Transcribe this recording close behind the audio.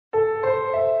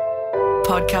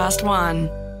Podcast One.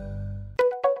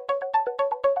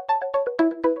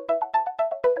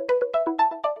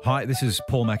 Hi, this is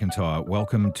Paul McIntyre.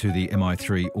 Welcome to the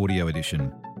MI3 Audio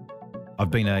Edition.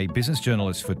 I've been a business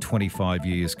journalist for 25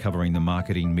 years covering the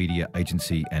marketing, media,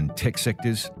 agency and tech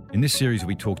sectors. In this series,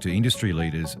 we talk to industry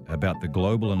leaders about the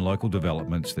global and local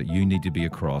developments that you need to be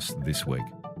across this week.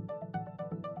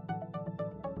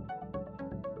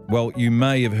 Well, you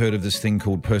may have heard of this thing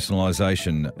called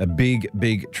personalisation, a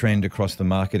big trend across the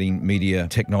marketing, media,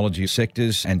 technology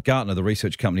sectors. And Gartner, the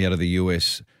research company out of the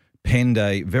US, penned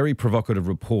a very provocative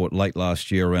report late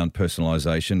last year around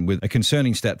personalisation, with a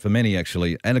concerning stat for many,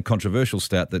 actually, and a controversial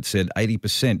stat that said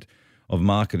 80% of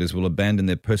marketers will abandon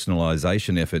their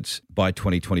personalisation efforts by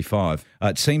 2025.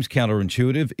 It seems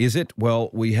counterintuitive, is it? Well,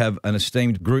 we have an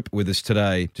esteemed group with us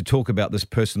today to talk about this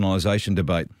personalisation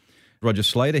debate. Roger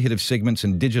Slater, Head of Segments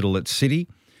and Digital at Citi.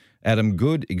 Adam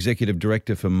Good, Executive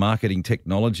Director for Marketing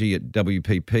Technology at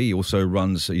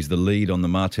WPP. He's the lead on the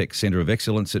Martech Centre of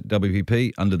Excellence at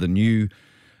WPP under the new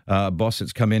boss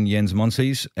that's come in, Jens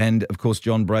Monsees. And, of course,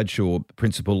 John Bradshaw,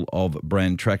 Principal of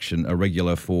Brand Traction, a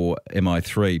regular for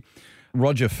MI3.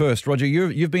 Roger first. Roger,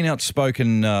 you've been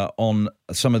outspoken on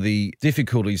some of the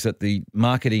difficulties that the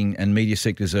marketing and media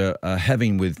sectors are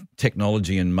having with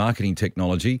technology and marketing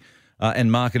technology.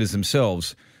 And marketers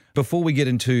themselves. Before we get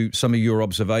into some of your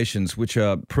observations, which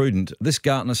are prudent, this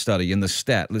Gartner study and this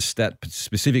stat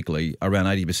specifically around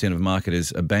 80% of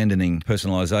marketers abandoning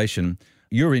personalisation,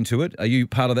 you're into it. Are you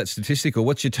part of that statistic, or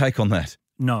what's your take on that?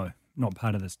 No, not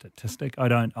part of the statistic. I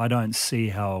don't see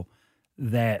how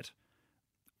that.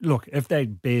 Look, if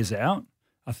that bears out,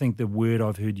 I think the word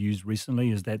I've heard used recently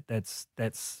is that's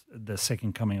the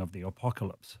second coming of the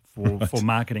apocalypse for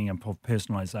marketing and for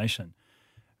personalisation.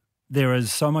 There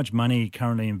is so much money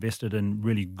currently invested in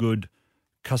really good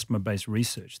customer-based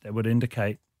research that would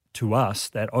indicate to us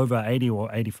that over 80 or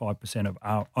 85% of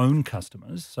our own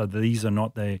customers, so these are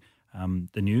not the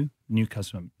new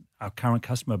customer, our current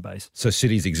customer base. So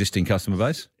Citi's existing customer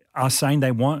base? Are saying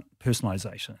they want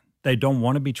personalisation. They don't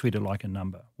want to be treated like a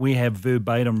number. We have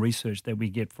verbatim research that we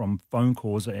get from phone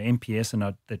calls, NPS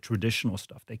and the traditional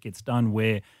stuff that gets done,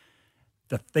 where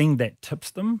the thing that tips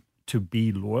them to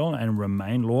be loyal and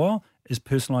remain loyal is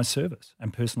personalised service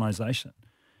and personalisation.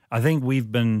 I think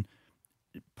we've been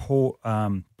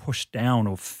pushed down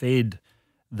or fed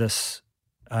this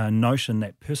notion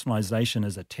that personalisation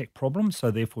is a tech problem,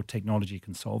 so therefore technology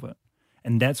can solve it.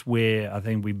 And that's where I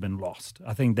think we've been lost.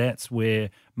 I think that's where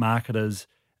marketers,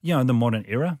 in the modern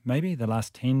era, maybe the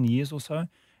last 10 years or so,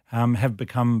 have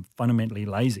become fundamentally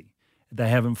lazy. They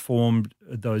haven't formed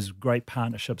those great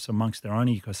partnerships amongst their own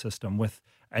ecosystem with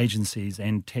agencies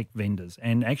and tech vendors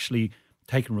and actually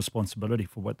taken responsibility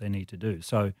for what they need to do.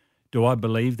 So do I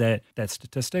believe that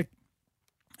statistic?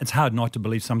 It's hard not to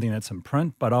believe something that's in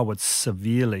print, but I would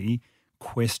severely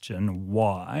question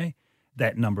why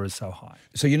that number is so high.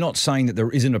 So you're not saying that there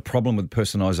isn't a problem with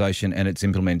personalisation and its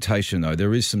implementation, though.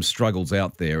 There is some struggles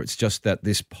out there. It's just that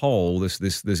this poll,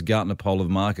 this Gartner poll of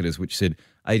marketers, which said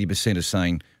 80% are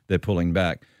saying they're pulling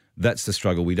back, that's the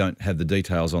struggle. We don't have the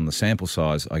details on the sample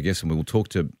size, I guess, and we will talk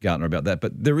to Gartner about that.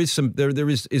 But there is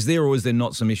is there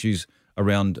not some issues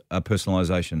around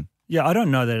personalisation? Yeah, I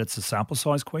don't know that it's a sample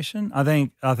size question. I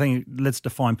think let's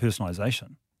define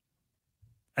personalisation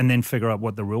and then figure out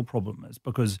what the real problem is.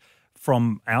 Because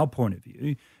from our point of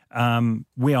view,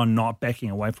 we are not backing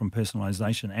away from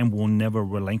personalisation and will never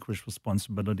relinquish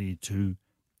responsibility to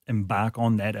embark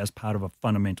on that as part of a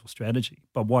fundamental strategy.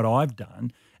 But what I've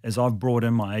done is I've brought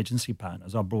in my agency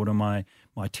partners, I've brought in my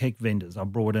tech vendors,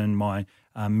 I've brought in my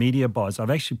media buyers. I've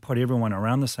actually put everyone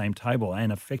around the same table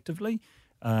and effectively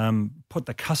put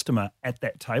the customer at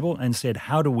that table and said,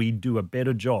 how do we do a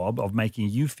better job of making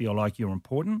you feel like you're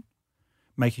important,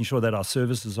 making sure that our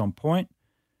service is on point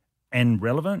and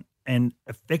relevant, and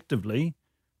effectively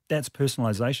that's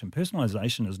personalisation.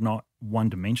 Personalisation is not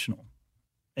one-dimensional.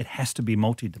 It has to be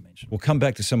multidimensional. We'll come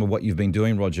back to some of what you've been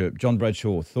doing, Roger. John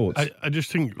Bradshaw, thoughts? I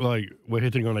just think we're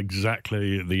hitting on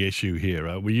exactly the issue here.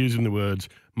 Right? We're using the words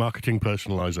marketing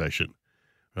personalization,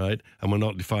 right? And we're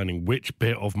not defining which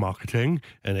bit of marketing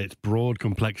and its broad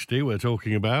complexity we're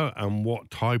talking about and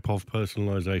what type of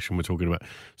personalization we're talking about.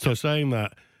 So saying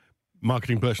that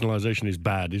marketing personalization is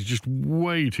bad is just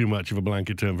way too much of a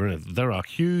blanket term for it. There are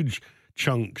huge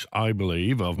chunks, I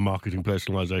believe, of marketing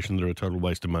personalization that are a total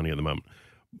waste of money at the moment.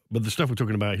 But the stuff we're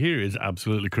talking about here is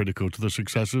absolutely critical to the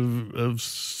success of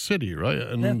Citi, right?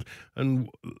 And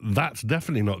that's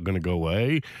definitely not going to go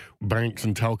away. Banks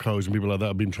and telcos and people like that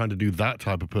have been trying to do that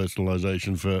type of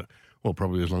personalization for, well,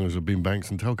 probably as long as there have been banks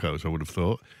and telcos, I would have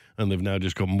thought. And they've now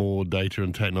just got more data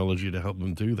and technology to help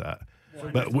them do that.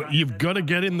 But you've got to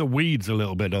get in the weeds a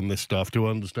little bit on this stuff to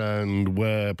understand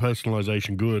where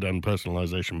personalization good and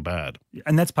personalization bad.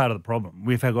 And that's part of the problem.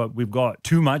 We've got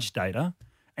too much data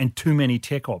and too many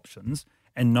tech options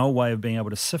and no way of being able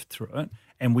to sift through it.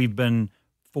 And we've been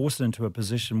forced into a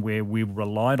position where we've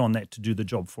relied on that to do the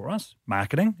job for us,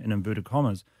 marketing in inverted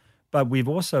commas. But we've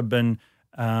also been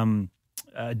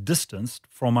distanced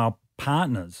from our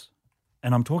partners.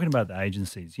 And I'm talking about the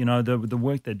agencies. You know, the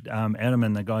work that Adam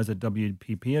and the guys at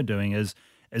WPP are doing is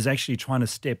actually trying to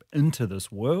step into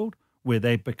this world where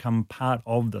they become part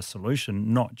of the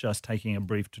solution, not just taking a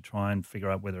brief to try and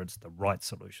figure out whether it's the right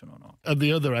solution or not. At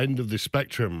the other end of the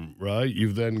spectrum, right,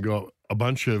 you've then got a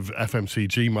bunch of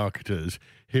FMCG marketers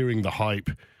hearing the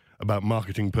hype about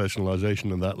marketing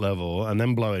personalization at that level and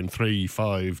then blowing $3,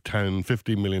 $5, $10,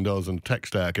 $15 million on tech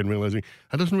stack and realizing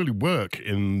that doesn't really work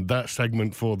in that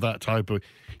segment for that type of...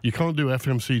 You can't do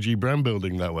FMCG brand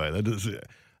building that way.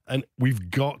 And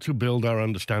we've got to build our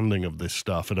understanding of this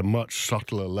stuff at a much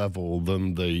subtler level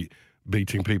than the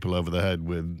beating people over the head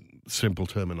with simple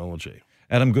terminology.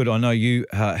 Adam Good, I know you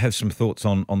have some thoughts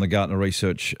on the Gartner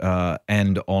research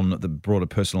and on the broader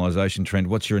personalisation trend.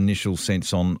 What's your initial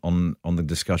sense on the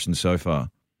discussion so far?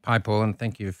 Hi, Paul, and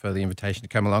thank you for the invitation to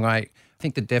come along. I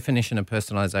think the definition of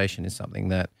personalisation is something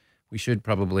that we should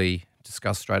probably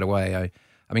discuss straight away.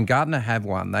 I mean, Gartner have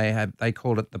one. They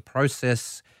call it the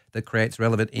process that creates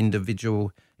relevant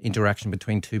individual interaction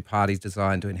between two parties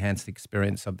designed to enhance the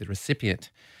experience of the recipient.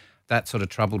 That sort of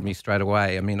troubled me straight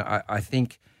away. I mean, I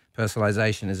think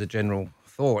personalisation as a general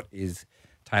thought is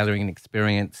tailoring an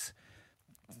experience,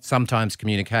 sometimes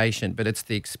communication, but it's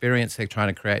the experience they're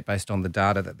trying to create based on the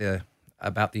data that they're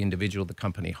about the individual the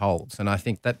company holds. And I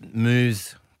think that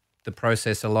moves the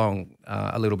process along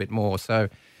a little bit more. So,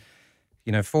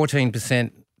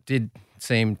 14% did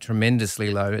seem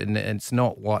tremendously low, and it's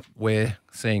not what we're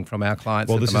seeing from our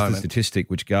clients at the moment. Well, this is the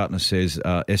statistic which Gartner says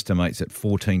estimates that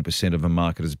 14% of a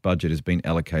marketer's budget has been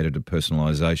allocated to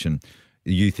personalisation.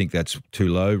 You think that's too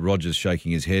low? Roger's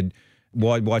shaking his head.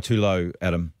 Why too low,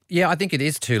 Adam? Yeah, I think it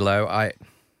is too low.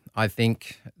 I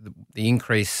think the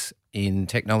increase in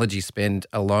technology spend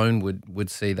alone would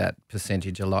see that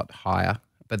percentage a lot higher.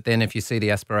 But then if you see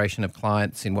the aspiration of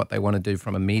clients in what they want to do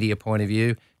from a media point of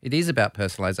view, it is about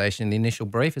personalisation. The initial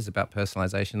brief is about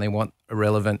personalisation. They want a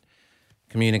relevant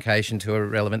communication to a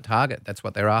relevant target. That's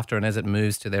what they're after. And as it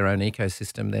moves to their own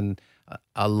ecosystem, then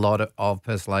a lot of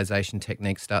personalisation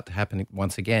techniques start to happen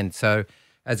once again. So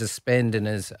as a spend and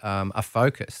as a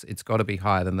focus, it's got to be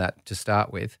higher than that to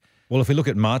start with. Well, if we look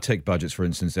at MarTech budgets, for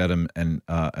instance, Adam and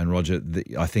Roger,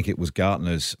 I think it was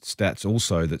Gartner's stats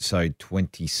also that say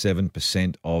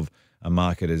 27% of a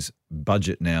marketer's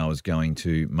budget now is going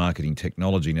to marketing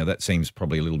technology. Now, that seems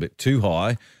probably a little bit too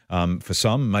high for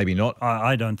some, maybe not.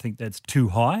 I don't think that's too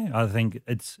high. I think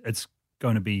it's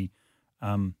going to be,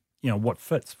 what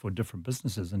fits for different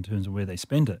businesses in terms of where they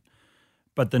spend it.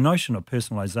 But the notion of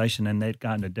personalisation and that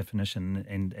Gartner definition,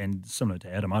 and similar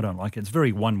to Adam, I don't like it. It's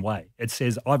very one way. It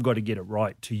says, I've got to get it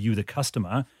right to you, the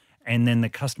customer, and then the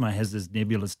customer has this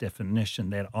nebulous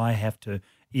definition that I have to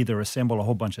either assemble a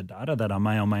whole bunch of data that I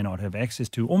may or may not have access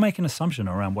to, or make an assumption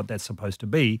around what that's supposed to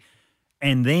be,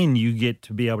 and then you get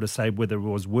to be able to say whether it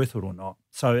was worth it or not.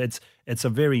 So it's a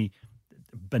very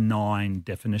benign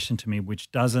definition to me, which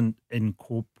doesn't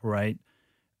incorporate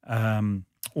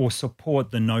or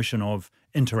support the notion of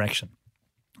interaction.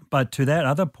 But to that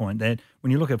other point, that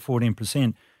when you look at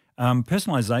 14%,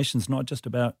 personalisation is not just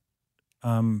about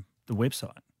the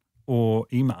website or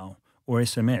email or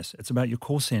SMS. It's about your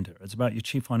call centre. It's about your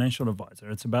chief financial advisor.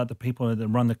 It's about the people that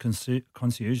run the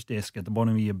concierge desk at the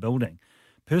bottom of your building.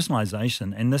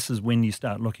 Personalisation, and this is when you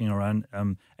start looking around,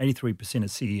 83%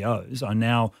 of CEOs are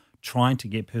now trying to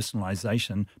get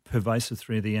personalisation pervasive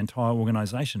through the entire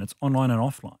organisation. It's online and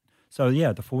offline. So,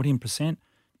 yeah, the 14%,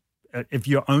 if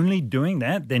you're only doing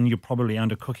that, then you're probably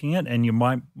undercooking it, and you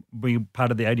might be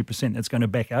part of the 80% that's going to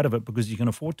back out of it because you can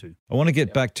afford to. I want to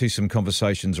get back to some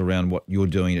conversations around what you're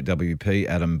doing at WP,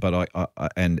 Adam, but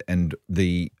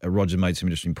Roger made some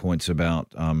interesting points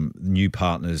about new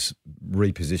partners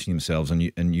repositioning themselves,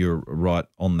 and you're right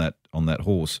on that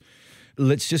horse.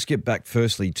 Let's just get back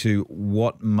firstly to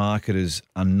what marketers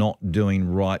are not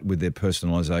doing right with their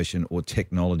personalisation or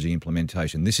technology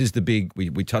implementation. This is the big,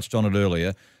 we touched on it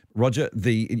earlier. Roger,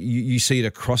 you see it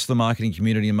across the marketing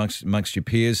community amongst your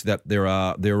peers that there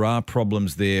are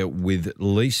problems there with at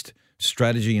least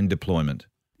strategy and deployment.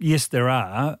 Yes, there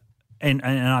are. And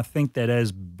I think that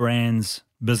as brands,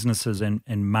 businesses and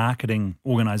marketing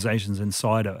organisations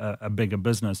inside a bigger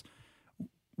business,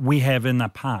 we have in the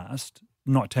past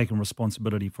not taken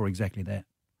responsibility for exactly that.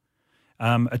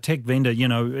 A tech vendor,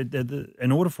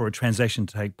 in order for a transaction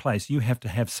to take place, you have to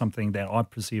have something that I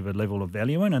perceive a level of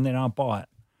value in, and then I'll buy it.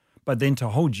 But then to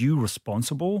hold you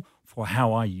responsible for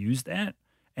how I use that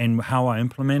and how I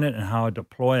implement it and how I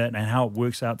deploy it and how it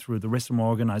works out through the rest of my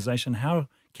organization, how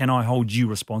can I hold you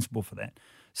responsible for that?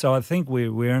 So I think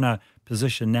we're in a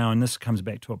position now, and this comes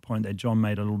back to a point that John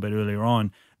made a little bit earlier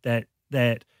on, that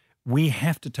we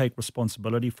have to take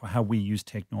responsibility for how we use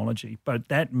technology. But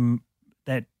that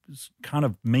kind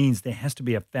of means there has to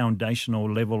be a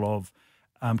foundational level of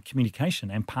communication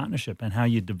and partnership and how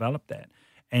you develop that.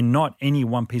 And not any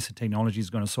one piece of technology is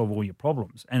going to solve all your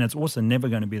problems. And it's also never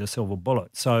going to be the silver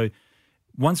bullet. So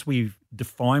once we've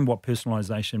defined what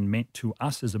personalization meant to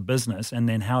us as a business and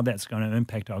then how that's going to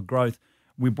impact our growth,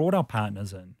 we brought our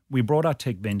partners in, we brought our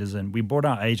tech vendors in, we brought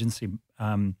our agency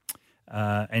and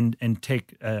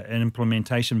tech and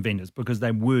implementation vendors because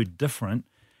they were different.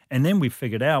 And then we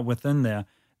figured out within the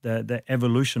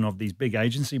evolution of these big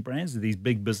agency brands, these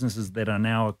big businesses that are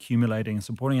now accumulating and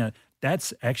supporting it,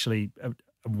 that's actually a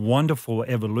wonderful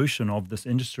evolution of this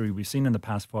industry we've seen in the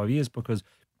past 5 years, because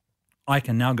I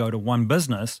can now go to one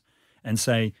business and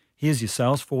say, here's your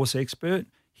Salesforce expert,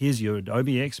 here's your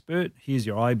Adobe expert, here's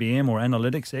your IBM or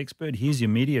analytics expert, here's your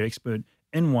media expert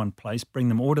in one place, bring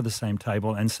them all to the same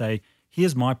table and say,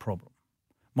 here's my problem.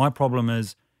 My problem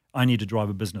is I need to drive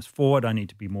a business forward. I need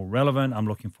to be more relevant. I'm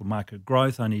looking for market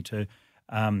growth. I need to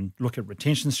look at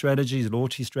retention strategies,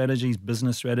 loyalty strategies,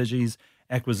 business strategies,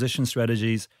 acquisition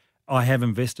strategies. I have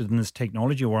invested in this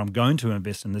technology, or I'm going to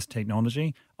invest in this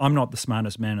technology. I'm not the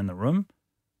smartest man in the room.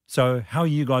 So how are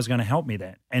you guys going to help me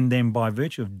that? And then by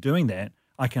virtue of doing that,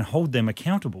 I can hold them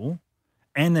accountable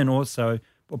and then also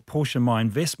apportion my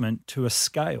investment to a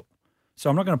scale. So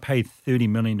I'm not going to pay $30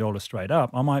 million straight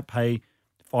up. I might pay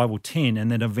 5 or 10 and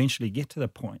then eventually get to the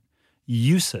point.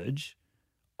 Usage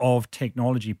of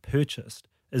technology purchased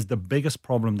is the biggest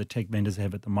problem that tech vendors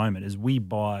have at the moment. Is we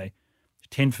buy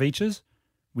 10 features,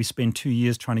 we spend 2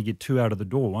 years trying to get 2 out of the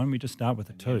door. Why don't we just start with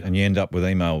the 2? And you end up with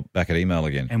back at email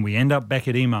again. And we end up back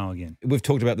at email again. We've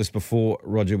talked about this before,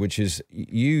 Roger, which is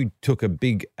you took a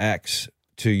big axe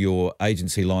to your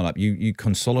agency lineup. You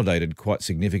consolidated quite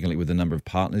significantly with the number of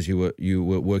partners you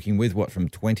were working with. What, from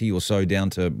 20 or so down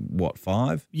to what,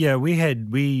 5? Yeah, we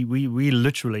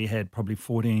literally had probably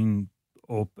 14,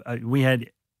 or we had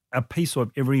a piece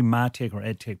of every MarTech or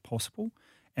ad tech possible,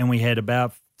 and we had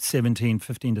about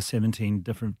 15 to 17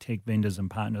 different tech vendors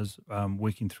and partners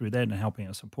working through that and helping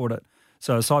us support it.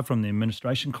 So aside from the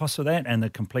administration costs of that and the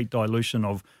complete dilution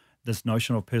of this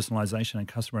notion of personalization and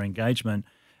customer engagement,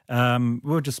 we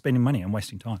were just spending money and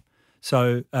wasting time.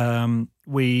 So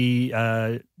we're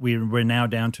now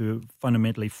down to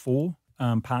fundamentally 4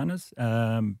 partners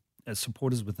as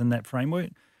supporters within that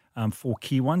framework, 4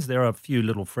 key ones. There are a few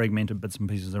little fragmented bits and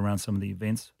pieces around some of the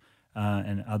events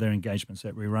and other engagements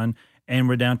that we run. And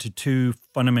we're down to 2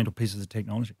 fundamental pieces of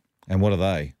technology. And what are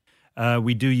they?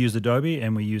 We do use Adobe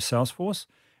and we use Salesforce.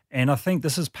 And I think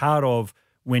this is part of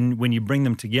when you bring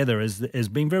them together is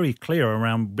being very clear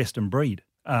around best in breed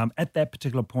at that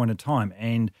particular point in time.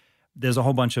 And there's a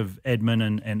whole bunch of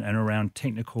admin and around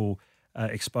technical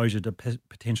exposure to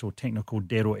potential technical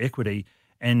debt or equity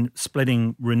and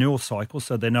splitting renewal cycles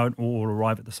so they don't all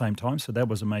arrive at the same time. So that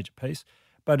was a major piece.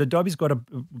 But Adobe's got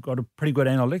a pretty good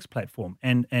analytics platform,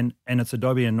 and it's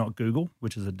Adobe and not Google,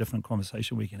 which is a different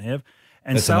conversation we can have.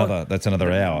 And that's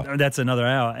another hour. That's another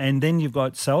hour. And then you've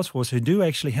got Salesforce, who do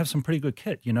actually have some pretty good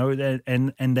kit,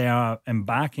 and they are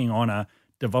embarking on a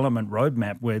development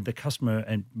roadmap where the customer,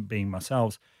 and being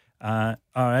myself, are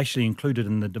actually included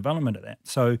in the development of that.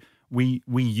 So we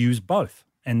use both,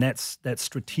 and that's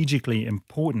strategically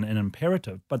important and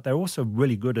imperative. But they're also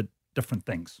really good at different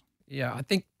things. Yeah, I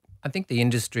think the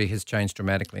industry has changed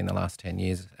dramatically in the last 10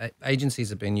 years. Agencies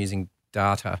have been using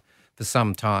data for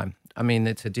some time. I mean,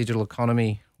 it's a digital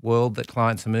economy world that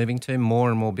clients are moving to. More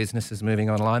and more businesses moving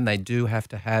online. They do have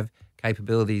to have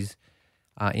capabilities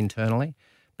internally.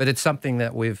 But it's something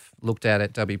that we've looked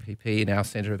at WPP in our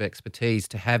Centre of Expertise,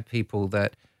 to have people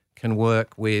that can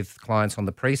work with clients on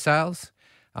the pre-sales,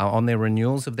 on their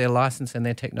renewals of their license and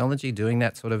their technology, doing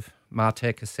that sort of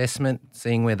MarTech assessment,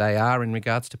 seeing where they are in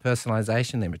regards to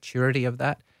personalisation, their maturity of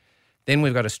that. Then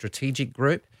we've got a strategic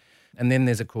group, and then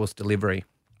there's, of course, delivery.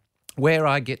 Where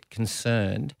I get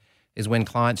concerned is when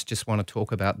clients just want to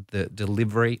talk about the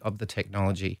delivery of the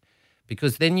technology,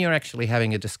 because then you're actually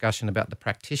having a discussion about the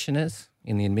practitioners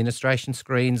in the administration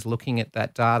screens, looking at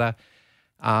that data.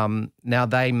 Now,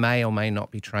 they may or may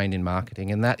not be trained in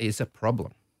marketing, and that is a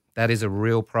problem. That is a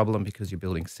real problem, because you're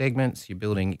building segments, you're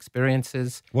building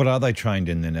experiences. What are they trained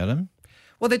in then, Adam?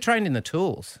 Well, they're trained in the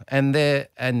tools, and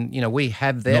we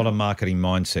have them. Not a marketing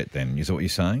mindset, then, is what you're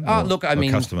saying? Oh, look, I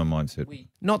mean, customer mindset.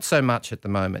 Not so much at the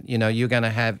moment. You're going to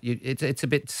have it's a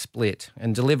bit split,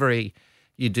 and delivery.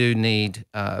 You do need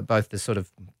both the sort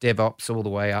of DevOps all the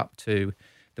way up to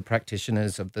the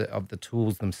practitioners of the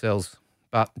tools themselves.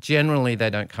 But generally, they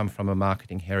don't come from a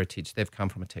marketing heritage. They've come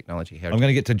from a technology heritage. I'm going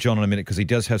to get to John in a minute because he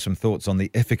does have some thoughts on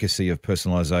the efficacy of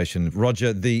personalisation.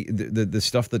 Roger, the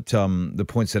stuff that the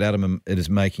points that Adam is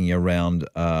making around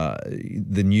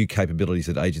the new capabilities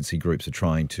that agency groups are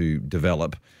trying to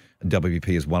develop, and WPP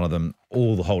is one of them.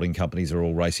 All the holding companies are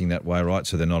all racing that way, right?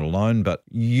 So they're not alone. But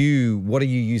what are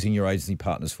you using your agency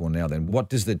partners for now then? What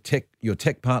does your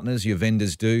tech partners, your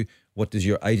vendors do? What does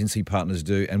your agency partners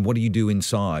do? And what do you do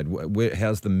inside?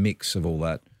 How's the mix of all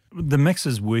that? The mix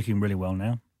is working really well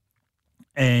now.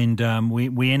 And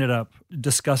we ended up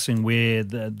discussing where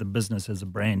the business as a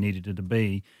brand needed it to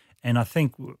be. And I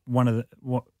think one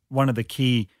of the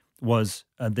key was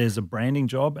there's a branding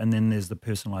job and then there's the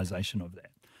personalization of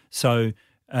that. So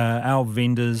our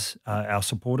vendors, our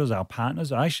supporters, our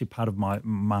partners are actually part of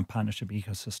my partnership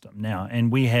ecosystem now.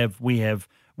 And we have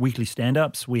weekly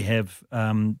stand-ups. We have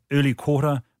early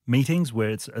quarter meetings where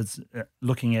it's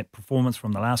looking at performance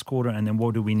from the last quarter and then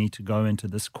what do we need to go into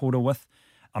this quarter with.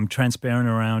 I'm transparent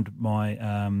around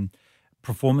my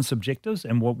performance objectives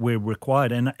and what we're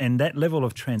required. And that level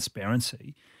of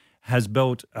transparency has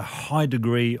built a high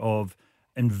degree of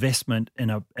investment in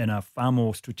a far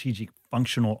more strategic,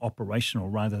 functional, operational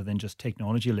rather than just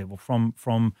technology level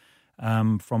from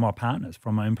our partners,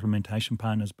 from our implementation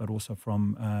partners, but also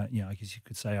from I guess you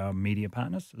could say our media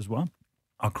partners as well,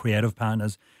 our creative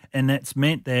partners, and that's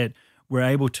meant that we're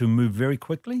able to move very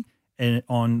quickly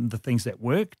on the things that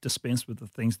work, dispense with the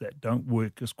things that don't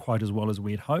work quite as well as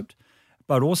we had hoped,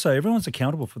 but also everyone's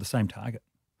accountable for the same target.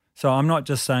 So I'm not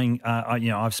just saying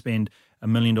I've spent $1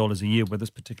 million a year with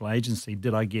this particular agency.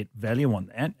 Did I get value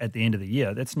on that at the end of the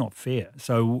year? That's not fair.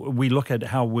 So we look at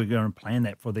how we're going to plan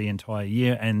that for the entire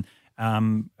year and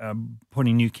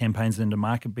putting new campaigns into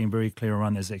market, being very clear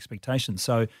around those expectations.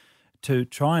 So to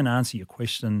try and answer your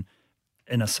question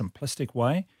in a simplistic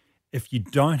way, if you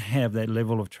don't have that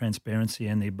level of transparency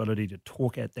and the ability to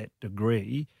talk at that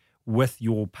degree with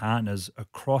your partners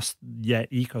across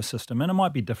that ecosystem, and it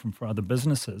might be different for other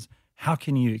businesses, how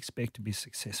can you expect to be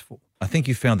successful? I think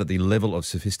you found that the level of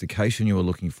sophistication you were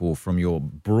looking for from your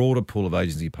broader pool of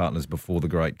agency partners before the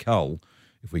Great Cull,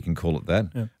 if we can call it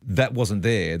that, that wasn't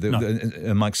there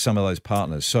amongst some of those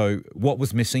partners. So what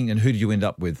was missing and who did you end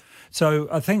up with? So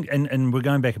I think, and we're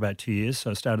going back about 2 years, so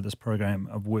I started this program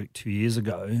of work 2 years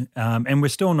ago, and we're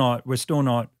still not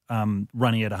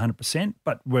running at 100%,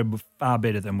 but we're far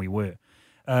better than we were.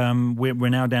 We're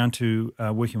now down to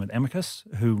working with Amicus,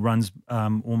 who runs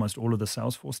almost all of the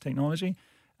Salesforce technology,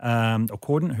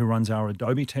 Accordant, who runs our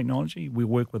Adobe technology. We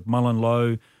work with Mullen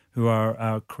Lowe, who are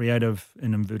our creative,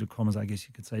 in inverted commas, I guess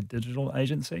you could say, digital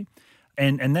agency.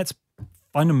 And that's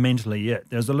fundamentally it.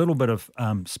 There's a little bit of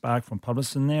spark from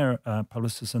publicists in there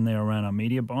around our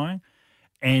media buying.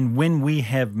 And when we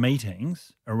have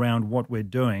meetings around what we're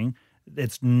doing,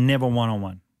 it's never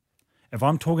one-on-one. If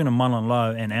I'm talking to Mullen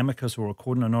Lowe and Amicus or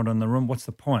Accordant are not in the room, what's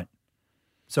the point?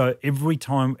 So every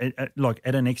time,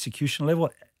 at an execution level,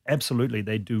 absolutely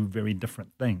they do very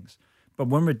different things. But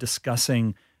when we're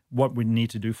discussing what we need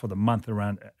to do for the month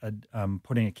around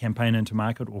putting a campaign into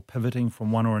market or pivoting from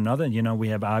one or another, we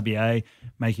have RBA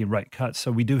making rate cuts.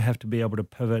 So we do have to be able to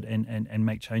pivot and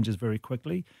make changes very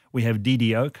quickly. We have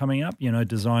DDO coming up,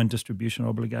 design distribution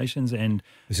obligations. And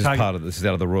this is out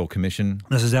of the Royal Commission.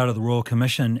 This is out of the Royal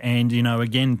Commission. And,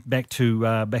 again, back to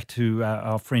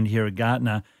our friend here at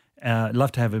Gartner, I'd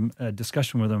love to have a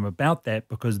discussion with them about that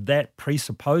because that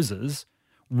presupposes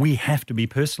we have to be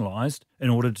personalised in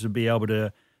order to be able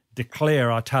to declare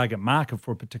our target market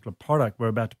for a particular product we're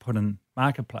about to put in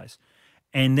marketplace.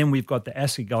 And then we've got the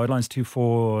ASIC guidelines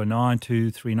 249,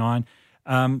 239.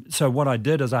 So what I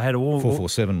did is I had all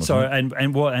 447.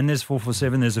 And there's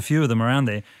 447. There's a few of them around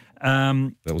there.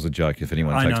 That was a joke. If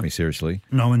anyone takes me seriously,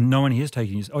 no one here is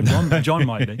taking you. Oh, John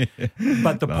might be.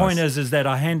 But the point is that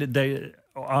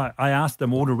I asked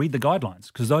them all to read the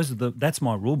guidelines because that's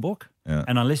my rule book. Yeah.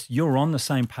 And unless you're on the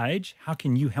same page, how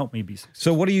can you help me be successful?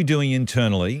 So what are you doing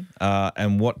internally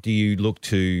and what do you look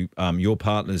to your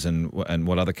partners and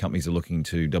what other companies are looking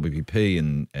to, WPP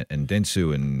and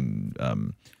Dentsu and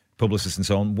Publicis and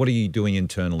so on? What are you doing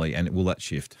internally and will that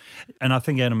shift? And I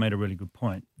think Adam made a really good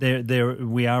point.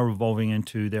 We are evolving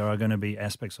into there are going to be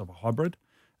aspects of a hybrid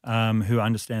who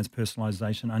understands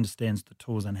personalization, understands the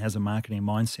tools and has a marketing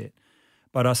mindset.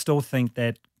 But I still think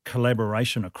that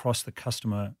collaboration across the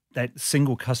customer, that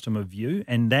single customer view,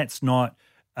 and that's not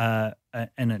an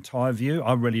entire view.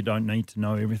 I really don't need to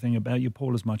know everything about you,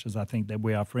 Paul, as much as I think that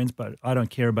we are friends, but I don't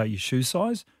care about your shoe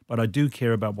size, but I do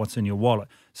care about what's in your wallet.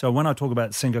 So when I talk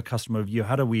about single customer view,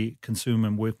 how do we consume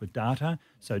and work with data?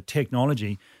 So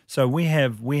technology. So we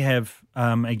have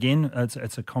again,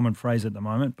 it's a common phrase at the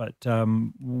moment, but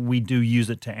we do use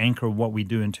it to anchor what we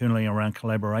do internally around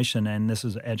collaboration, and this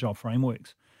is agile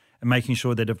frameworks. And making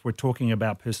sure that if we're talking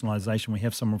about personalization, we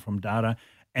have someone from data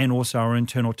and also our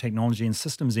internal technology and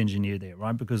systems engineer there,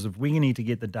 right? Because if we need to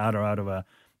get the data out of a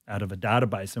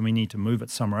database and we need to move it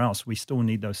somewhere else, we still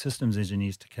need those systems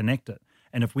engineers to connect it.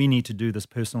 And if we need to do this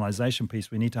personalization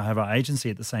piece, we need to have our agency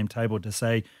at the same table to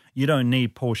say, you don't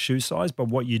need Paul's shoe size, but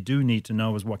what you do need to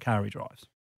know is what car he drives.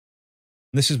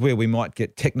 This is where we might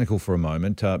get technical for a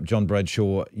moment. John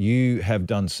Bradshaw, you have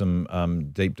done some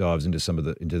deep dives into some of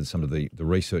the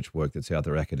research work that's out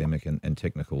there, academic and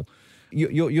technical.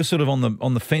 You're sort of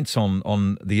on the fence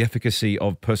on the efficacy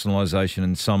of personalisation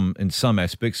in some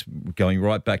aspects, going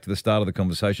right back to the start of the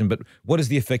conversation. But what is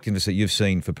the effectiveness that you've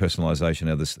seen for personalisation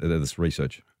out of this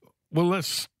research? Well,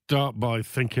 let's start by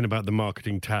thinking about the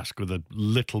marketing task with a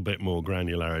little bit more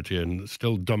granularity and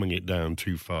still dumbing it down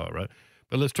too far, right?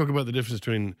 But let's talk about the difference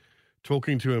between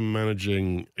talking to and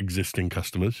managing existing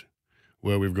customers,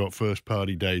 where we've got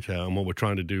first-party data, and what we're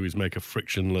trying to do is make a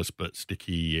frictionless but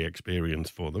sticky experience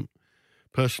for them.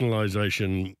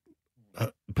 Personalization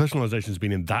has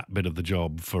been in that bit of the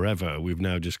job forever. We've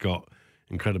now just got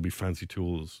incredibly fancy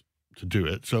tools to do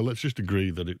it. So let's just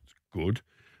agree that it's good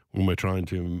when we're trying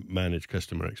to manage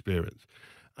customer experience.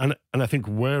 And I think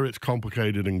where it's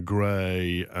complicated and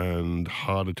grey and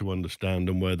harder to understand,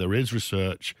 and where there is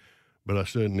research, but I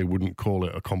certainly wouldn't call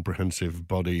it a comprehensive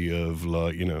body of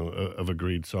of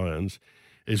agreed science,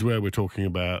 is where we're talking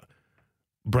about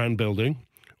brand building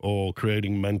or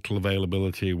creating mental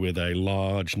availability with a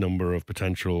large number of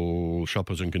potential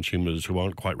shoppers and consumers who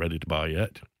aren't quite ready to buy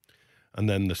yet. And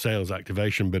then the sales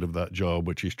activation bit of that job,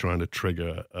 which is trying to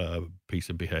trigger a piece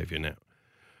of behavior now.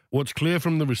 What's clear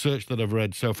from the research that I've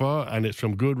read so far, and it's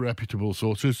from good reputable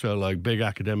sources, so like big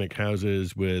academic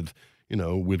houses with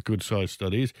good sized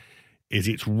studies, is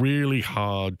it's really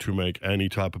hard to make any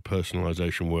type of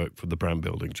personalization work for the brand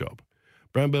building job.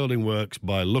 Brand building works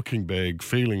by looking big,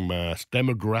 feeling mass,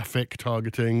 demographic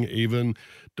targeting even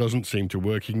doesn't seem to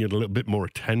work. You can get a little bit more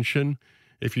attention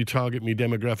if you target me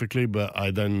demographically, but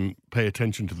I then pay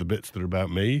attention to the bits that are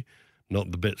about me,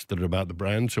 not the bits that are about the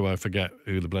brand, so I forget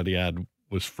who the bloody ad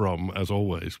was from, as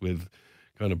always, with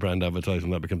kind of brand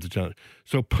advertising. That becomes a challenge.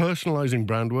 So personalizing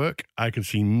brand work, I can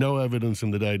see no evidence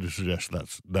in the data to suggest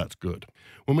that's good.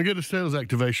 When we get to sales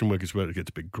activation work, it's where it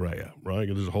gets a bit grayer, right?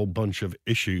 There's a whole bunch of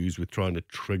issues with trying to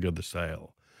trigger the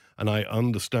sale. And I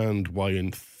understand why,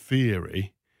 in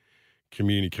theory,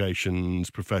 communications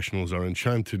professionals are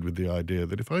enchanted with the idea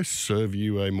that if I serve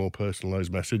you a more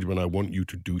personalized message when I want you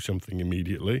to do something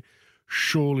immediately,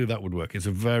 surely that would work. It's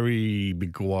a very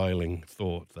beguiling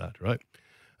thought, that, right?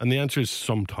 And the answer is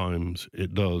sometimes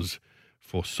it does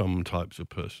for some types of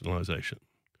personalization.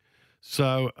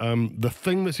 So the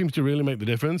thing that seems to really make the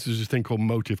difference is this thing called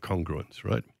motive congruence,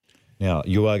 right? Now,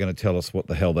 you are going to tell us what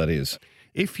the hell that is.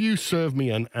 If you serve me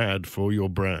an ad for your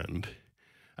brand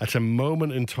at a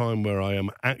moment in time where I am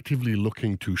actively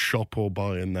looking to shop or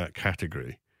buy in that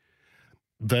category,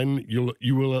 then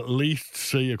you will at least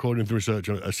see, according to research,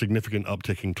 a significant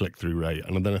uptick in click-through rate.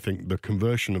 And then I think the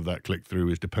conversion of that click-through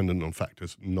is dependent on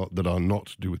factors that are not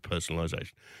to do with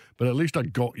personalization. But at least I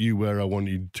got you where I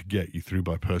wanted to get you through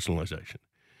by personalization.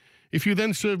 If you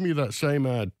then serve me that same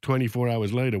ad 24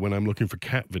 hours later when I'm looking for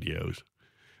cat videos,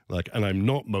 and I'm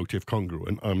not motive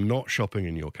congruent, I'm not shopping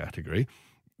in your category,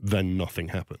 then nothing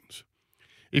happens.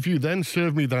 If you then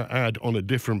serve me that ad on a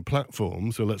different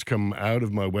platform, so let's come out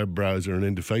of my web browser and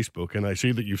into Facebook, and I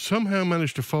see that you've somehow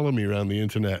managed to follow me around the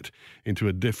internet into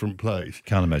a different place.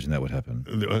 Can't imagine that would happen.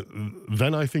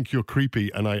 Then I think you're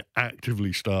creepy, and I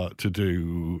actively start to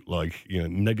do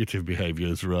negative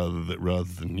behaviors rather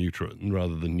than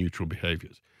neutral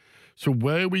behaviors. So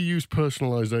where we use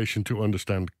personalization to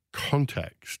understand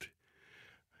context,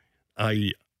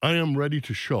 I am ready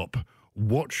to shop.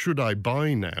 What should I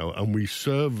buy now? And we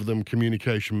serve them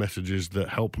communication messages that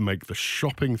help make the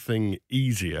shopping thing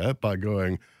easier by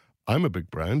going, I'm a big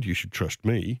brand, you should trust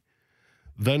me.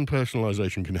 Then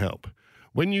personalization can help.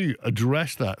 When you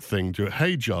address that thing to,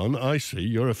 hey, John, I see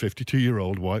you're a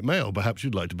 52-year-old white male. Perhaps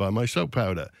you'd like to buy my soap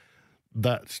powder.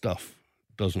 That stuff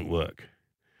doesn't work.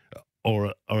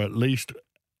 Or at least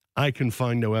I can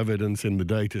find no evidence in the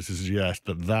data to suggest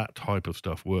that type of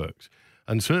stuff works.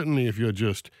 And certainly if you're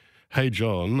just, hey,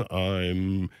 John,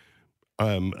 I'm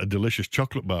a delicious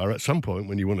chocolate bar, at some point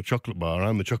when you want a chocolate bar,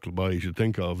 I'm the chocolate bar you should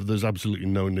think of. There's absolutely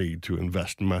no need to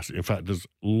invest massive. In fact, there's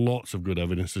lots of good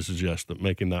evidence to suggest that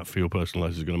making that feel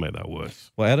personalised is going to make that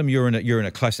worse. Well, Adam, you're in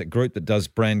a classic group that does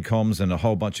brand comms and a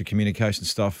whole bunch of communication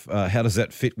stuff. How does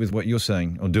that fit with what you're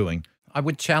saying or doing? I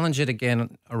would challenge it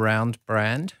again around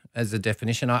brand as a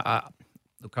definition.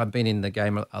 Look, I've been in the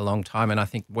game a long time, and I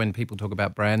think when people talk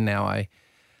about brand now,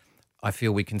 I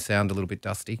feel we can sound a little bit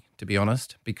dusty, to be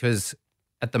honest, because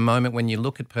at the moment when you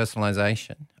look at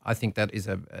personalisation, I think that is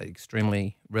an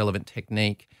extremely relevant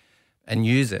technique and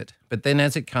use it. But then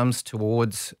as it comes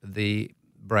towards the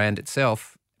brand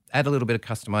itself, add a little bit of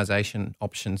customisation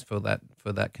options for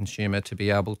that consumer to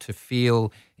be able to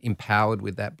feel empowered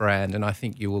with that brand, and I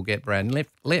think you will get brand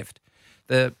lift.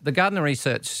 The Gartner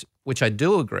research, which I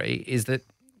do agree, is that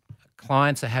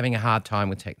clients are having a hard time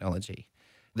with technology.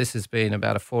 This has been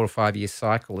about a 4 or 5 year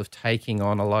cycle of taking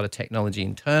on a lot of technology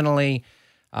internally.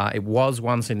 It was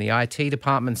once in the IT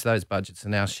departments. Those budgets are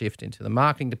now shifted into the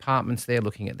marketing departments. They're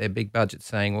looking at their big budget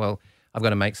saying, well, I've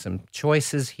got to make some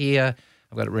choices here.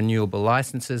 I've got renewable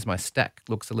licenses. My stack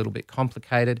looks a little bit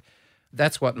complicated.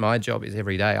 That's what my job is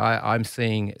every day. I'm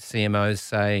seeing CMOs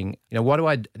saying, what do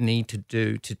I need to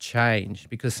do to change?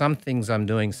 Because some things I'm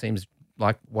doing seems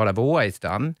like what I've always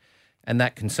done, and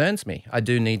that concerns me. I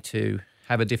do need to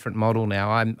have a different model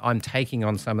now. I'm taking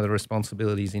on some of the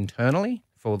responsibilities internally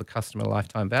for the customer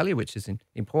lifetime value, which is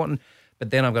important.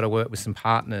 But then I've got to work with some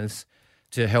partners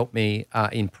to help me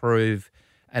improve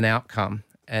an outcome.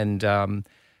 And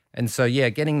so,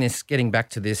 getting back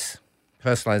to this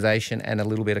personalization and a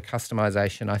little bit of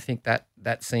customization, I think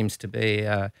that seems to be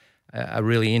a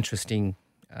really interesting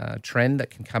trend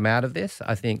that can come out of this.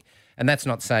 I think, and that's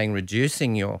not saying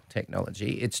reducing your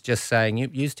technology. It's just saying you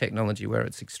use technology where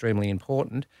it's extremely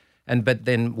important, but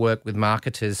then work with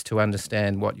marketers to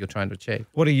understand what you're trying to achieve.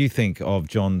 What do you think of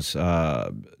John's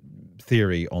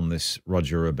theory on this,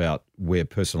 Roger, about where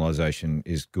personalisation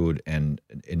is good and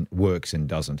works and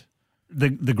doesn't?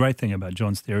 The great thing about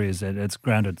John's theory is that it's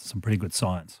grounded in some pretty good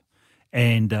science,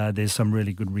 and there's some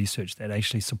really good research that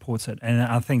actually supports it. And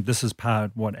I think this is part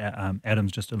of what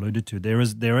Adam's just alluded to. There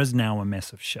is now a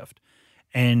massive shift,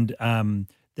 and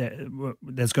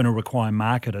that's going to require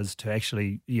marketers to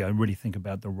actually really think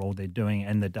about the role they're doing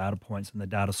and the data points and the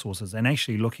data sources, and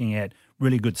actually looking at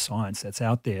really good science that's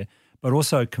out there, but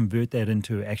also convert that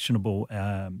into actionable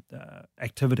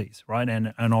activities, right?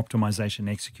 And optimization,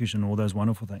 execution, all those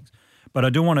wonderful things. But I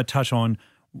do want to touch on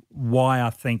why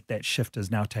I think that shift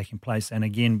is now taking place. And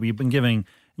again, we've been giving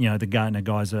the Gartner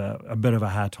guys a bit of a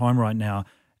hard time right now,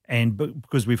 and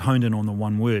because we've honed in on the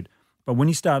one word. But when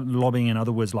you start lobbying in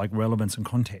other words like relevance and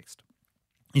context,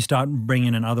 you start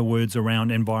bringing in other words around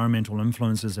environmental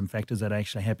influences and factors that are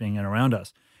actually happening around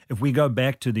us. If we go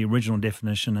back to the original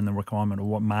definition and the requirement of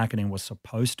what marketing was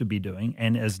supposed to be doing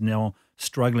and is now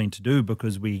struggling to do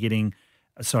because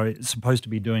supposed to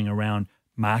be doing around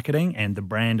marketing and the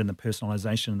brand and the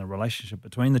personalization and the relationship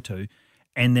between the two,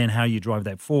 and then how you drive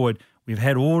that forward, we've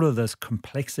had all of this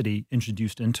complexity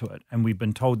introduced into it. And we've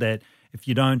been told that if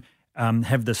you don't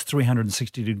have this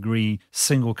 360-degree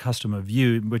single customer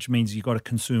view, which means you've got to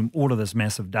consume all of this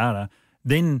massive data,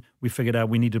 then we figured out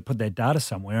we need to put that data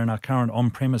somewhere, and our current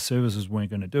on-premise services weren't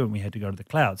going to do it. We had to go to the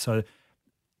cloud. So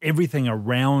everything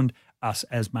around us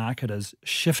as marketers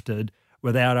shifted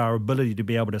without our ability to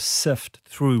be able to sift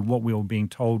through what we were being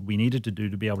told we needed to do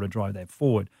to be able to drive that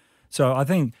forward. So I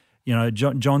think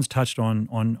John's touched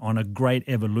on a great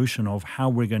evolution of how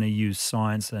we're going to use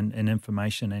science and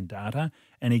information and data.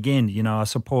 And again, I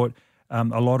support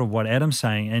a lot of what Adam's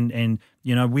saying. And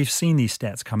we've seen these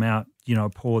stats come out,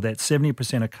 Paul, that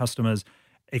 70% of customers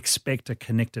expect a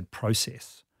connected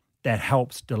process that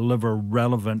helps deliver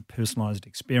relevant, personalized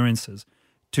experiences.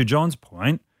 To John's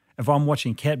point, if I'm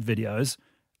watching cat videos,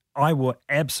 I will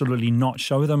absolutely not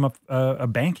show them a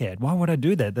bank ad. Why would I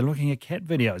do that? They're looking at cat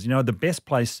videos.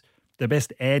 The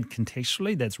best ad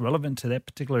contextually that's relevant to that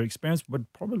particular experience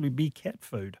would probably be cat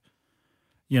food.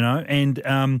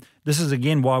 And this is,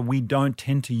 again, why we don't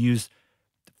tend to use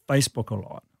Facebook a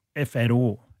lot, if at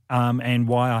all, and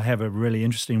why I have a really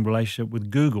interesting relationship with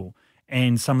Google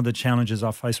and some of the challenges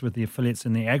I face with the affiliates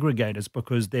and the aggregators,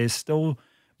 because they're still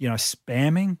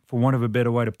spamming, for want of a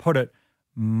better way to put it,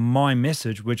 my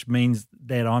message, which means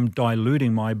that I'm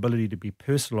diluting my ability to be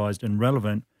personalized and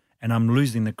relevant, and I'm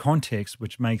losing the context,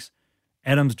 which makes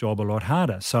Adam's job a lot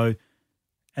harder. So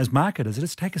as marketers,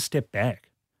 let's take a step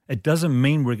back. It doesn't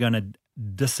mean we're going to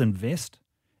disinvest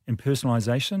in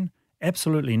personalization.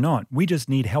 Absolutely not. We just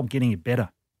need help getting it better.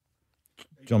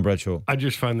 John Bradshaw. I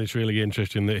just find this really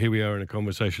interesting that here we are in a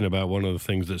conversation about one of the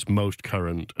things that's most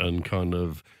current and kind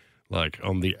of like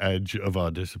on the edge of our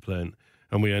discipline.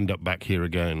 And we end up back here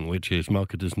again, which is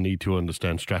marketers need to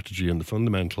understand strategy and the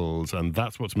fundamentals. And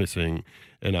that's what's missing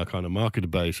in our kind of marketer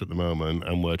base at the moment.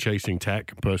 And we're chasing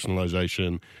tech,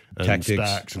 personalization, and Tactics.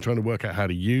 stacks and trying to work out how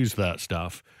to use that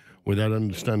stuff without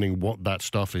understanding what that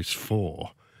stuff is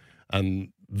for.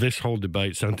 And this whole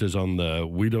debate centers on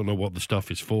we don't know what the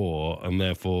stuff is for, and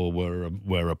therefore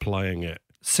we're applying it.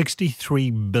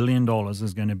 $63 billion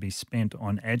is going to be spent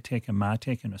on ad tech and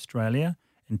martech in Australia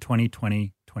in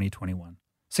 2020, 2021.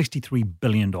 $63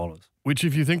 billion. Which,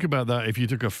 if you think about that, if you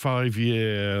took a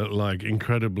 5-year, like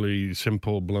incredibly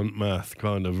simple, blunt math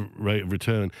kind of rate of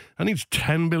return, that needs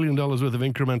 $10 billion worth of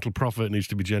incremental profit needs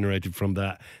to be generated from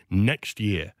that next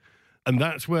year. And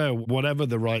that's where, whatever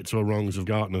the rights or wrongs of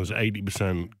Gartner's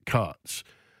 80% cuts,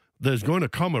 there's going to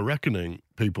come a reckoning,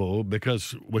 people,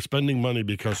 because we're spending money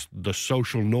because the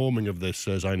social norming of this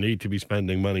says I need to be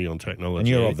spending money on technology. And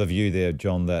you're of the view there,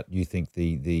 John, that you think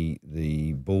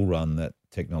the bull run that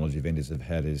technology vendors have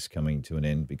had is coming to an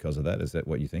end because of that. Is that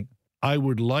what you think? I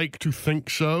would like to think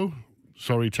so.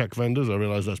 Sorry, tech vendors. I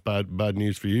realize that's bad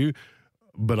news for you.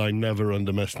 But I never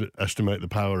underestimate the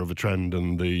power of a trend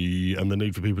and the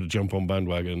need for people to jump on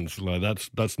bandwagons. Like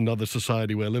that's another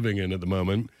society we're living in at the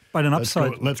moment. But an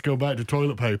upside. Let's go back to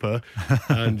toilet paper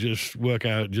and just work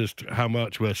out just how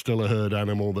much we're still a herd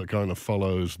animal that kind of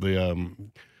follows the.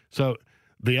 So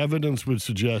the evidence would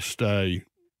suggest a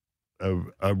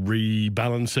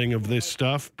rebalancing of this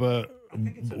stuff, but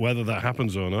whether that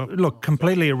happens or not. Look,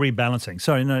 completely a rebalancing.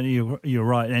 So no, you're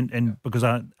right, and because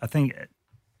I think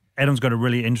Adam's got a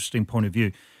really interesting point of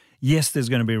view. Yes, there's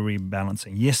going to be a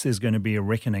rebalancing. Yes, there's going to be a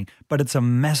reckoning, but it's a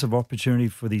massive opportunity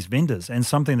for these vendors. And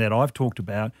something that I've talked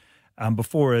about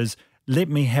before is let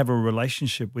me have a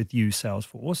relationship with you,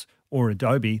 Salesforce or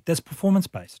Adobe, that's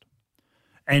performance-based.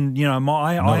 And, you know,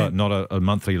 not a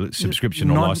monthly subscription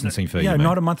or licensing fee. Yeah,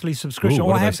 not a monthly subscription. Ooh,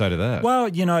 what do they say to that? Well,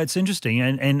 you know, it's interesting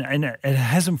and it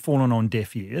hasn't fallen on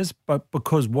deaf ears, but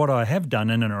because what I have done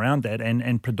in and around that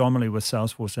and predominantly with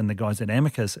Salesforce and the guys at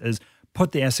Amicus is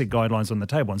put the asset guidelines on the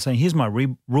table and saying, here's my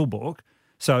rule book.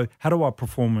 So how do I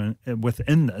perform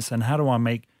within this and how do I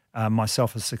make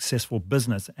myself a successful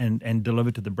business and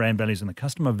deliver to the brand values and the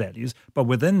customer values? But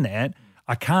within that,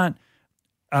 I can't,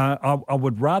 I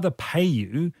would rather pay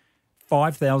you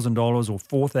 $5,000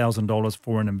 or $4,000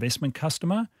 for an investment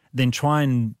customer than try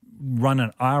and run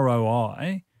an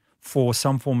ROI for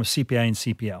some form of CPA and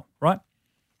CPL, right?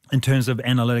 In terms of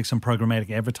analytics and programmatic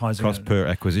advertising. Cost per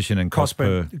acquisition and cost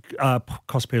per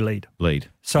lead. Lead.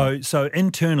 So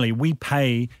internally, we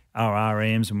pay our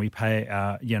RMs and we pay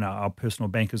our personal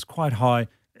bankers quite high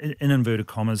in inverted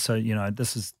commas. So, you know,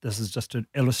 this is just to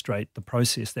illustrate the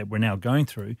process that we're now going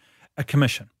through. A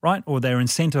commission, right? Or they're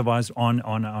incentivized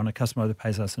on a customer that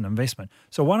pays us an investment.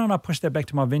 So why don't I push that back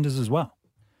to my vendors as well?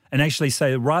 And actually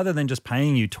say, rather than just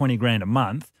paying you $20,000 a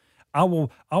month, I'll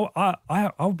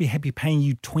be happy paying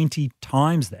you 20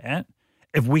 times that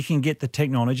if we can get the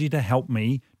technology to help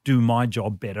me do my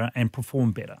job better and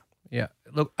perform better. Yeah.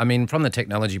 Look, I mean, from the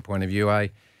technology point of view,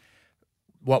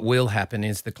 what will happen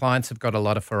is the clients have got a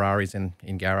lot of Ferraris in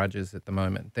garages at the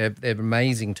moment. They're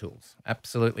amazing tools,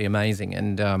 absolutely amazing.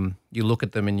 And you look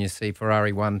at them and you see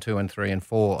Ferrari 1, 2, and 3, and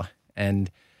 4, and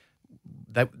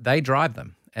they drive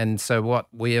them. And so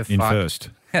what we have first.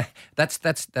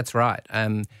 That's right.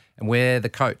 And we're the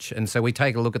coach, and so we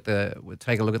take a look at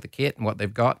the kit and what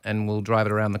they've got, and we'll drive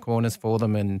it around the corners for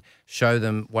them and show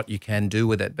them what you can do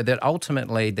with it. But that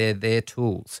ultimately they're their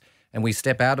tools. And we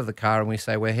step out of the car and we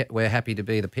say, we're happy to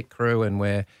be the pit crew and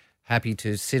we're happy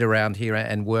to sit around here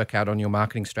and work out on your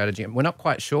marketing strategy. And we're not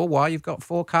quite sure why you've got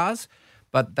 4 cars,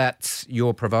 but that's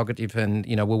your prerogative and,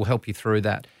 you know, we'll help you through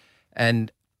that.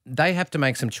 And they have to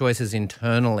make some choices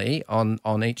internally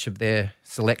on each of their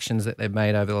selections that they've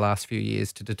made over the last few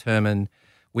years to determine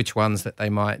which ones that they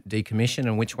might decommission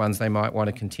and which ones they might want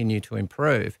to continue to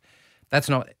improve. That's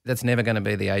never going to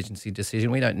be the agency decision.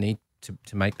 We don't need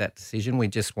to make that decision. We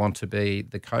just want to be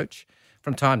the coach.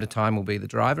 From time to time, we'll be the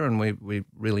driver, and we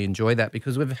really enjoy that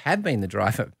because we have been the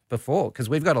driver before because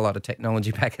we've got a lot of technology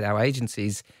back at our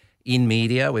agencies in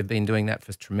media. We've been doing that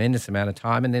for a tremendous amount of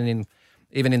time, and then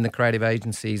even in the creative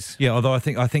agencies. Yeah, although I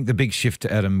think the big shift,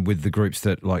 Adam, with the groups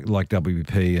that like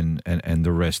WPP and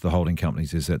the rest, the holding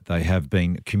companies, is that they have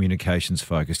been communications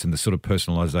focused, and the sort of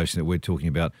personalisation that we're talking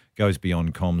about goes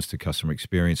beyond comms to customer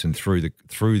experience and through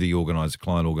the organised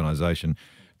client organisation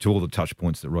to all the touch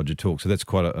points that Roger talked. So that's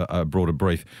quite a broader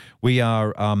brief. We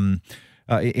are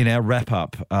In our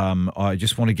wrap-up, I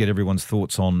just want to get everyone's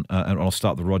thoughts on, and I'll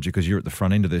start with Roger because you're at the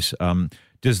front end of this.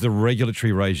 Does the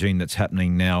regulatory regime that's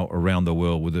happening now around the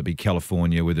world, whether it be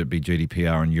California, whether it be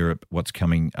GDPR in Europe, what's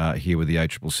coming here with the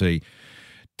ACCC,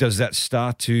 does that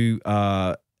start to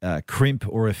crimp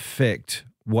or affect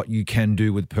what you can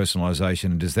do with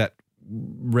personalisation? Does that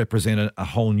represent a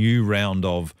whole new round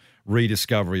of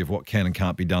rediscovery of what can and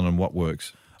can't be done and what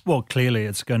works? Well, clearly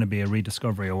it's going to be a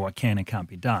rediscovery of what can and can't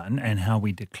be done and how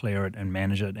we declare it and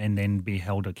manage it and then be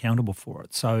held accountable for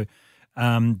it. So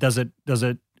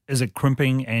is it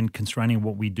crimping and constraining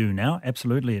what we do now?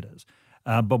 Absolutely it is.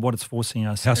 But what it's forcing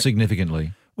us... How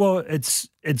significantly? Well, it's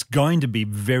going to be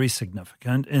very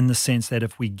significant in the sense that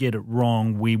if we get it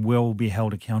wrong, we will be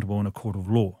held accountable in a court of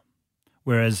law.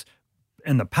 Whereas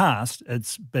in the past,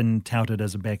 it's been touted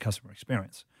as a bad customer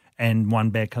experience. And one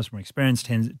bad customer experience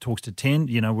talks to 10.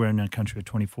 You know, we're in a country of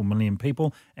 24 million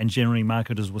people, and generally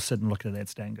marketers will sit and look at that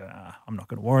stat and go, I'm not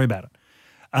going to worry about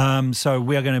it. So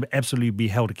we are going to absolutely be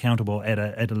held accountable at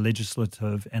a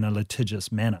legislative and a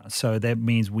litigious manner. So that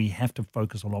means we have to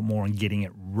focus a lot more on getting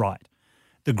it right.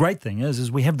 The great thing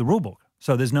is we have the rule book,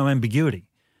 so there's no ambiguity.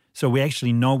 So we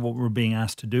actually know what we're being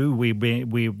asked to do. We've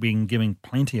been given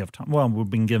plenty of time. Well, we've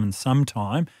been given some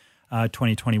time,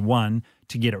 2021,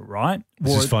 to get it right.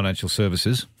 This is financial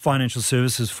services. Financial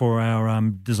services for our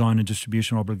design and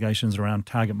distribution obligations around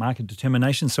target market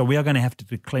determination. So we are going to have to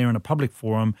declare in a public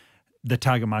forum the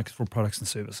target markets for products and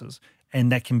services.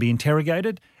 And that can be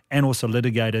interrogated and also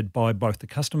litigated by both the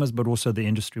customers but also the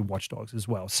industry watchdogs as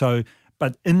well. So,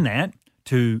 but in that,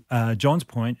 to John's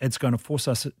point, it's going to force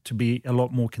us to be a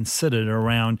lot more considered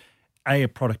around a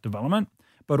product development,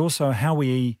 but also how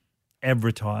we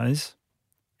advertise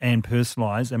and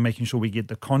personalise and making sure we get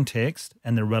the context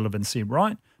and the relevancy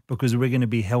right, because we're going to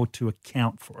be held to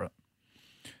account for it.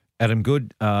 Adam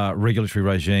Good, regulatory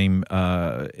regime,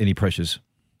 any pressures,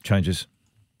 changes?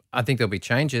 I think there'll be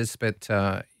changes, but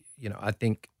I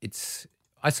think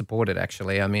I support it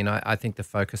actually. I mean, I think the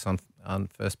focus on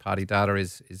first-party data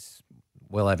is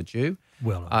well overdue.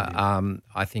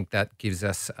 I think that gives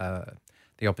us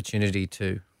the opportunity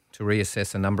to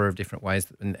reassess a number of different ways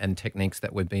and techniques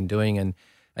that we've been doing. And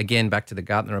again, back to the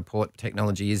Gartner report,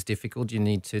 technology is difficult. You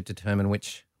need to determine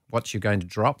what you're going to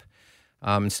drop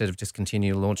instead of just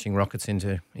continue launching rockets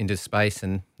into space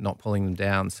and not pulling them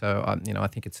down. So I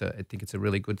think it's a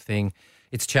really good thing.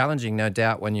 It's challenging, no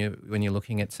doubt, when you're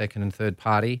looking at second and third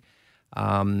party.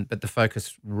 But the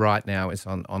focus right now is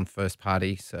on first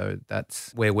party. So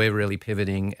that's where we're really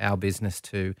pivoting our business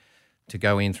to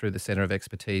go in through the centre of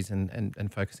expertise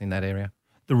and focus in that area.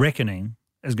 The reckoning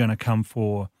is going to come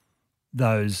for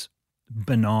those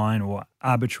benign or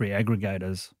arbitrary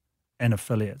aggregators and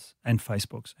affiliates and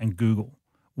Facebooks and Google,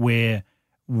 where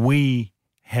we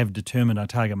have determined our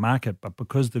target market, but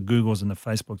because the Googles and the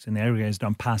Facebooks and the aggregators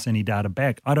don't pass any data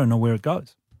back, I don't know where it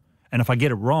goes. And if I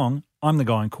get it wrong, I'm the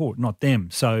guy in court, not them.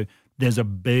 So there's a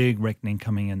big reckoning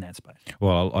coming in that space.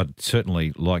 Well, I'd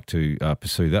certainly like to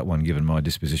pursue that one, given my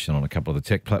disposition on a couple of the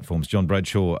tech platforms. John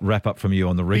Bradshaw, wrap up from you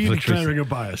on the regulatory... Are you declaring a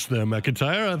bias there,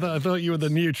 McIntyre? I thought you were the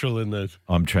neutral in this.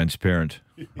 I'm transparent.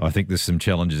 I think there's some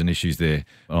challenges and issues there.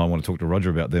 I want to talk to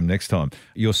Roger about them next time.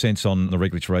 Your sense on the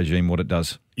regulatory regime, what it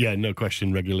does? Yeah, no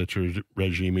question. Regulatory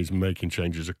regime is making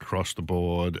changes across the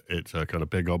board. It's a kind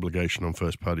of big obligation on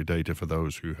first-party data for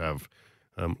those who have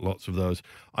lots of those.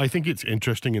 I think it's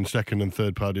interesting in second and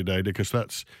third-party data because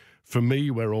that's, for me,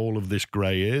 where all of this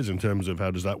grey is in terms of how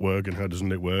does that work and how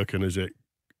doesn't it work, and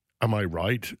am I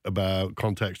right about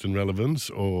context and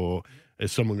relevance, or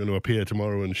is someone going to appear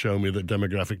tomorrow and show me that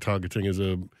demographic targeting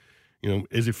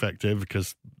is effective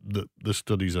because the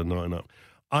studies are not enough?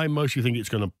 I mostly think it's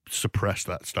going to suppress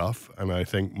that stuff, and I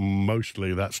think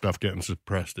mostly that stuff getting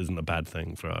suppressed isn't a bad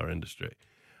thing for our industry.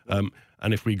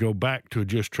 And if we go back to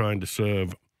just trying to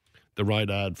serve the right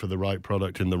ad for the right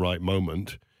product in the right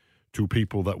moment to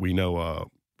people that we know are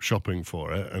shopping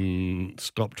for it, and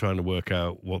stop trying to work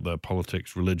out what their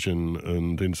politics, religion,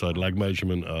 and inside lag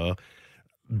measurement are,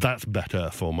 that's better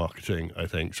for marketing, I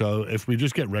think. So if we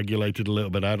just get regulated a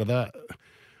little bit out of that,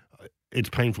 it's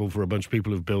painful for a bunch of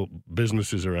people who've built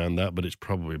businesses around that, but it's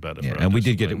probably better. Yeah, for and we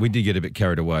did get a bit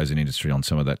carried away as an industry on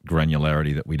some of that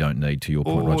granularity that we don't need. To your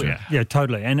point, Roger. Yeah,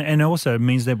 totally. And also it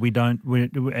means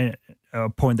that a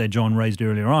point that John raised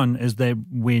earlier on is that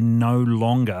we no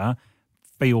longer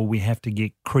feel we have to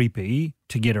get creepy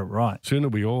to get it right. Sooner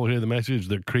we all hear the message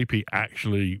that creepy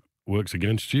actually works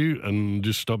against you and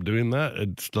just stop doing that.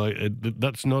 It's like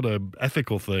that's not an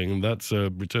ethical thing. That's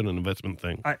a return on investment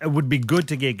thing. It would be good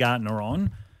to get Gartner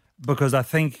on, because I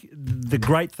think the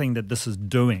great thing that this is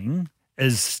doing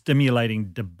is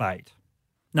stimulating debate.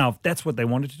 Now, if that's what they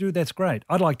wanted to do, that's great.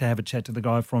 I'd like to have a chat to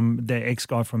the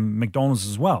ex-guy from McDonald's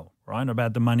as well, right,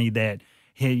 about the money that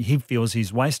he feels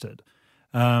he's wasted.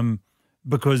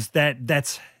 Because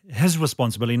that's his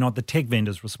responsibility, not the tech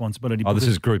vendor's responsibility. Oh, this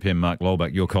is Group M, Mark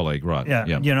Lolbach, your colleague, right?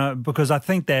 Yeah. Because I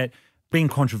think that being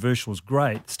controversial is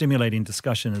great, stimulating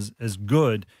discussion is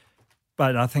good,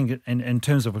 but I think in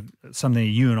terms of something that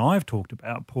you and I have talked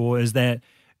about, Paul, is that,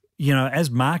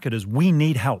 as marketers, we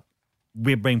need help.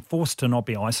 We're being forced to not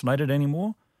be isolated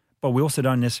anymore, but we also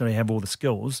don't necessarily have all the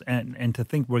skills, and to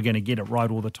think we're going to get it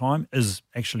right all the time is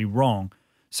actually wrong.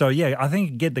 So, yeah, I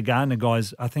think get the Gartner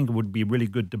guys, I think it would be a really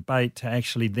good debate to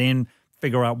actually then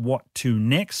figure out what to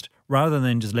next rather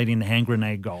than just letting the hand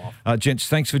grenade go off. Gents,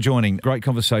 thanks for joining. Great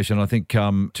conversation. I think,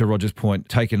 to Roger's point,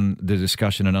 taken the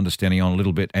discussion and understanding on a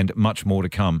little bit and much more to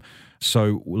come.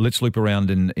 So let's loop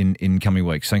around in coming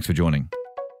weeks. Thanks for joining.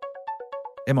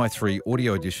 MI3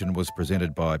 Audio Edition was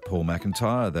presented by Paul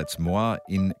McIntyre, that's moi,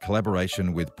 in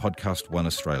collaboration with Podcast One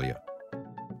Australia.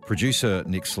 Producer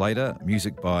Nick Slater,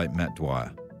 music by Matt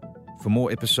Dwyer. For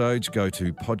more episodes, go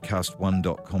to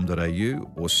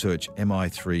podcastone.com.au or search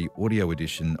MI3 Audio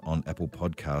Edition on Apple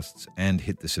Podcasts and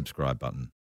hit the subscribe button.